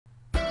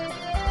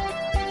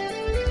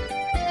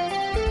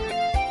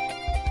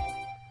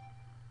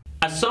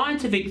A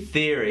scientific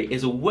theory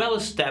is a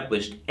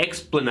well-established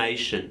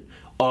explanation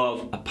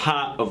of a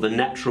part of the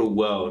natural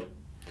world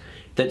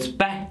that's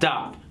backed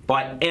up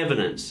by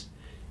evidence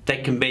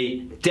that can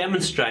be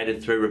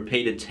demonstrated through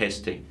repeated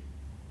testing.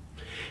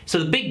 So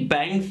the Big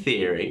Bang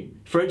Theory,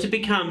 for it to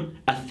become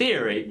a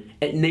theory,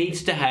 it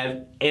needs to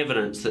have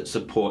evidence that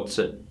supports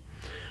it.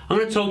 I'm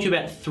going to talk to you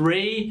about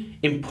three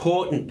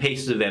important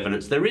pieces of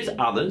evidence. There is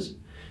others,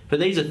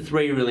 but these are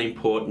three really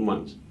important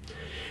ones.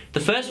 The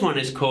first one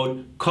is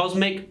called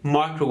cosmic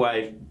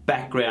microwave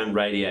background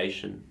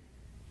radiation.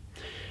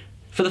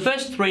 For the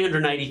first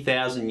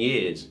 380,000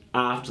 years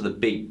after the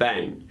Big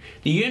Bang,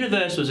 the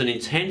universe was an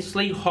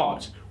intensely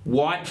hot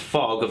white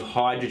fog of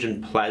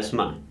hydrogen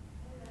plasma.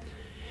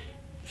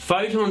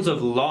 Photons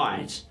of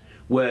light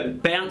were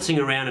bouncing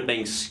around and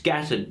being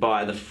scattered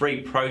by the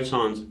free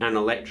protons and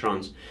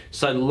electrons,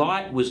 so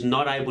light was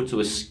not able to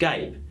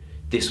escape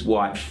this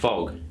white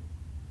fog.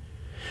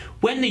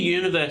 When the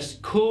universe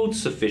cooled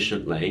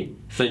sufficiently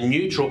for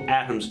neutral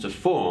atoms to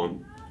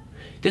form,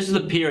 this is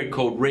a period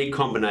called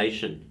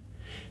recombination.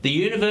 The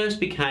universe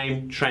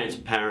became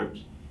transparent,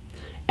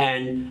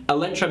 and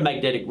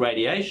electromagnetic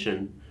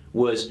radiation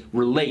was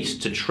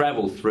released to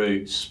travel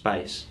through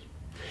space.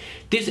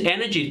 This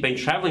energy has been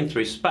travelling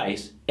through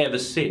space ever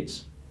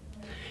since.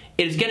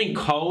 It is getting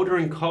colder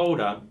and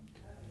colder,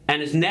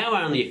 and is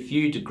now only a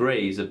few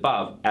degrees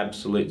above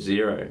absolute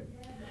zero.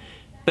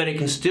 But it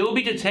can still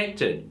be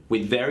detected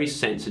with very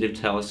sensitive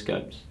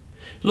telescopes.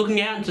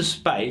 Looking out into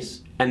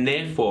space, and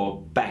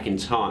therefore back in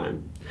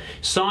time,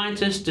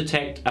 scientists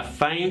detect a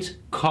faint,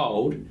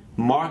 cold,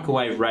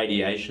 microwave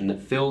radiation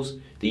that fills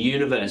the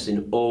universe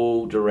in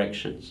all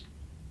directions.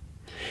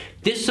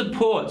 This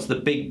supports the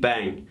Big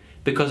Bang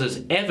because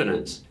it's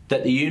evidence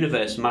that the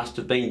universe must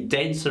have been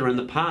denser in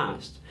the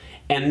past,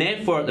 and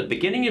therefore at the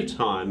beginning of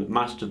time it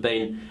must have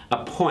been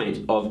a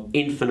point of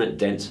infinite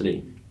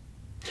density.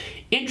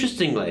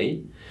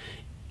 Interestingly,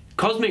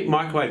 cosmic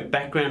microwave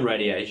background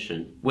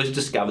radiation was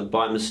discovered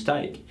by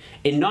mistake.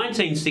 In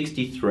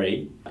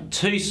 1963,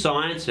 two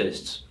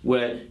scientists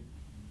were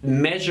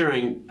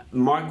measuring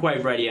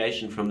microwave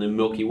radiation from the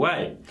Milky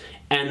Way,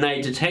 and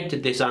they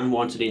detected this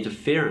unwanted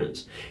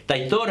interference.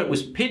 They thought it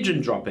was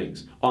pigeon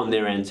droppings on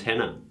their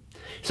antenna.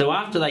 So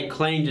after they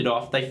cleaned it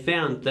off, they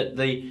found that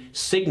the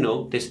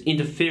signal, this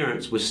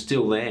interference, was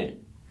still there.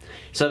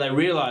 So they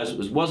realized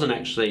it wasn't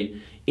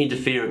actually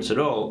interference at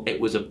all, it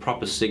was a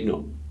proper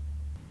signal.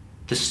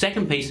 The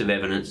second piece of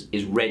evidence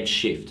is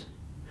redshift.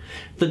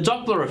 The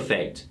Doppler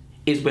effect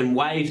is when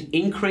waves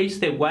increase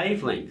their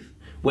wavelength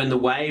when the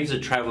waves are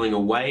travelling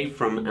away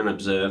from an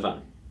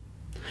observer.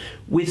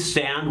 With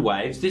sound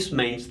waves, this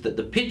means that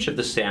the pitch of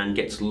the sound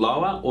gets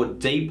lower or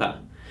deeper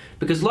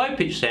because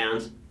low-pitched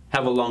sounds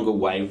have a longer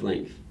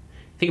wavelength.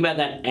 Think about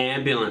that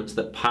ambulance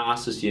that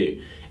passes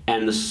you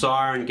and the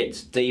siren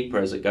gets deeper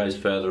as it goes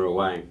further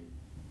away.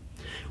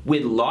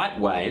 With light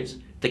waves,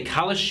 the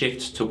colour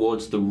shifts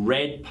towards the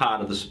red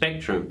part of the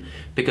spectrum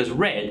because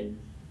red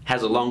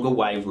has a longer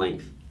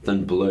wavelength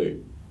than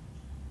blue.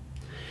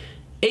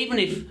 Even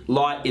if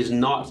light is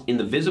not in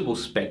the visible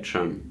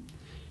spectrum,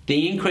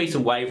 the increase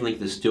in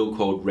wavelength is still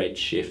called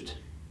redshift.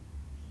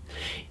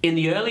 In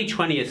the early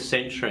 20th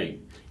century,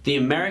 the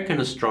American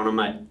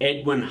astronomer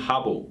Edwin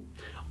Hubble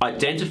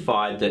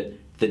identified that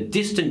the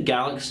distant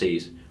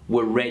galaxies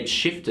were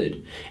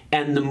redshifted,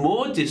 and the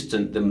more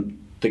distant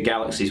the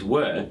galaxies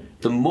were,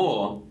 the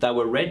more they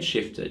were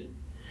redshifted.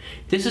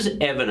 This is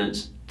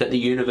evidence that the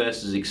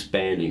universe is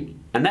expanding,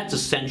 and that's a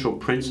central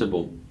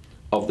principle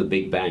of the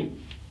Big Bang.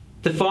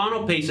 The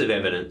final piece of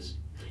evidence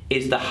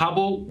is the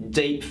Hubble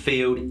Deep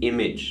Field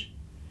image.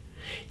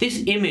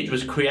 This image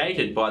was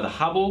created by the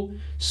Hubble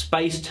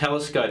Space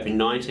Telescope in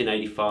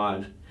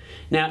 1985.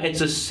 Now,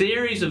 it's a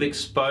series of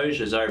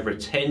exposures over a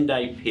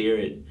 10-day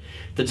period.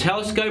 The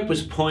telescope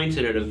was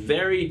pointed at a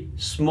very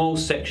small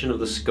section of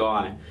the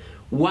sky,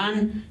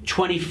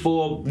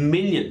 1/24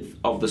 millionth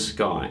of the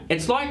sky.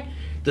 It's like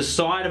the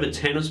side of a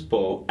tennis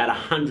ball at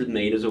 100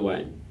 meters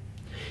away.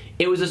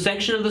 It was a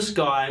section of the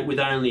sky with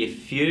only a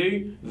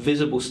few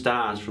visible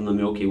stars from the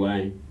Milky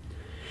Way.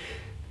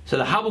 So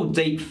the Hubble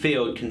Deep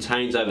Field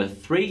contains over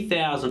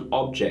 3,000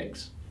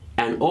 objects,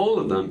 and all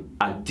of them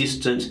are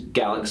distant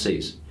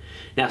galaxies.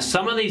 Now,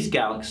 some of these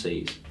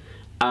galaxies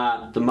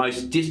are the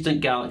most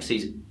distant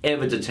galaxies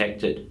ever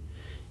detected,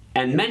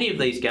 and many of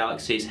these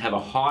galaxies have a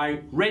high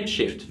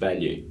redshift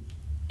value,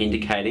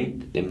 indicating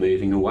that they're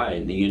moving away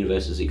and the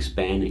universe is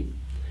expanding.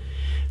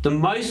 The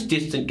most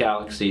distant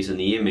galaxies in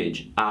the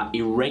image are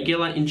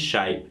irregular in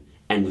shape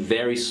and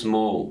very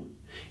small.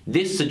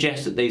 This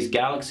suggests that these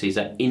galaxies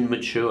are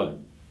immature.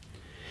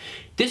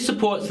 This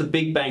supports the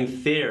Big Bang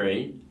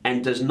Theory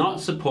and does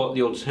not support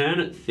the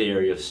alternate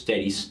theory of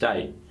steady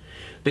state,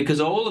 because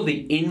all of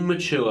the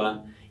immature,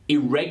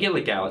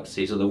 irregular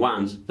galaxies are the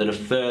ones that are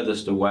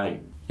furthest away.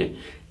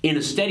 In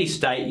a steady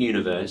state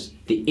universe,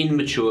 the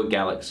immature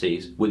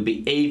galaxies would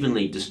be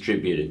evenly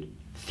distributed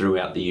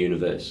throughout the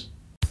universe.